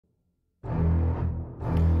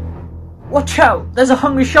Watch out, there's a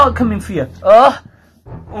hungry shark coming for you.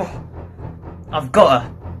 I've got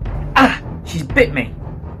her. Ah, she's bit me.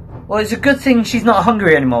 Well, it's a good thing she's not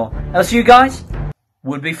hungry anymore, else you guys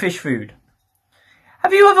would be fish food.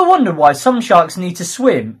 Have you ever wondered why some sharks need to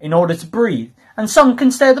swim in order to breathe, and some can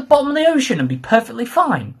stay at the bottom of the ocean and be perfectly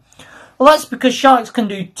fine? Well, that's because sharks can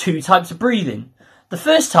do two types of breathing. The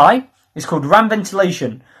first type is called ram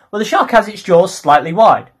ventilation, where the shark has its jaws slightly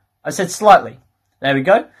wide. I said slightly. There we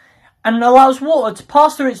go. And allows water to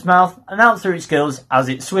pass through its mouth and out through its gills as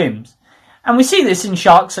it swims. And we see this in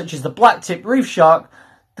sharks such as the black-tipped reef shark,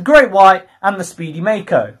 the great white and the speedy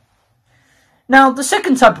mako. Now, the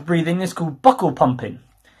second type of breathing is called buccal pumping.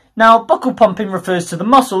 Now, buccal pumping refers to the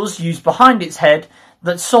muscles used behind its head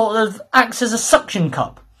that sort of acts as a suction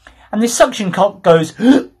cup. And this suction cup goes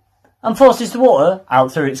and forces the water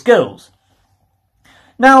out through its gills.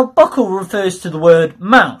 Now, buccal refers to the word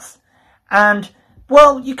mouth. And,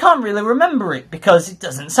 well, you can't really remember it because it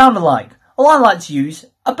doesn't sound alike. Well, I like to use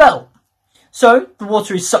a belt. So, the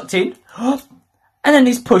water is sucked in and then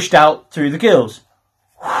is pushed out through the gills.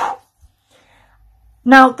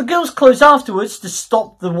 Now, the gills close afterwards to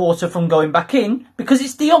stop the water from going back in because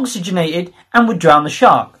it's deoxygenated and would drown the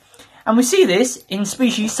shark. And we see this in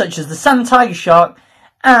species such as the sand tiger shark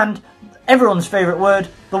and everyone's favourite word,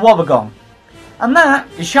 the wobbegong. And that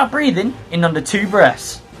is shark breathing in under 2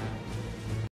 breaths.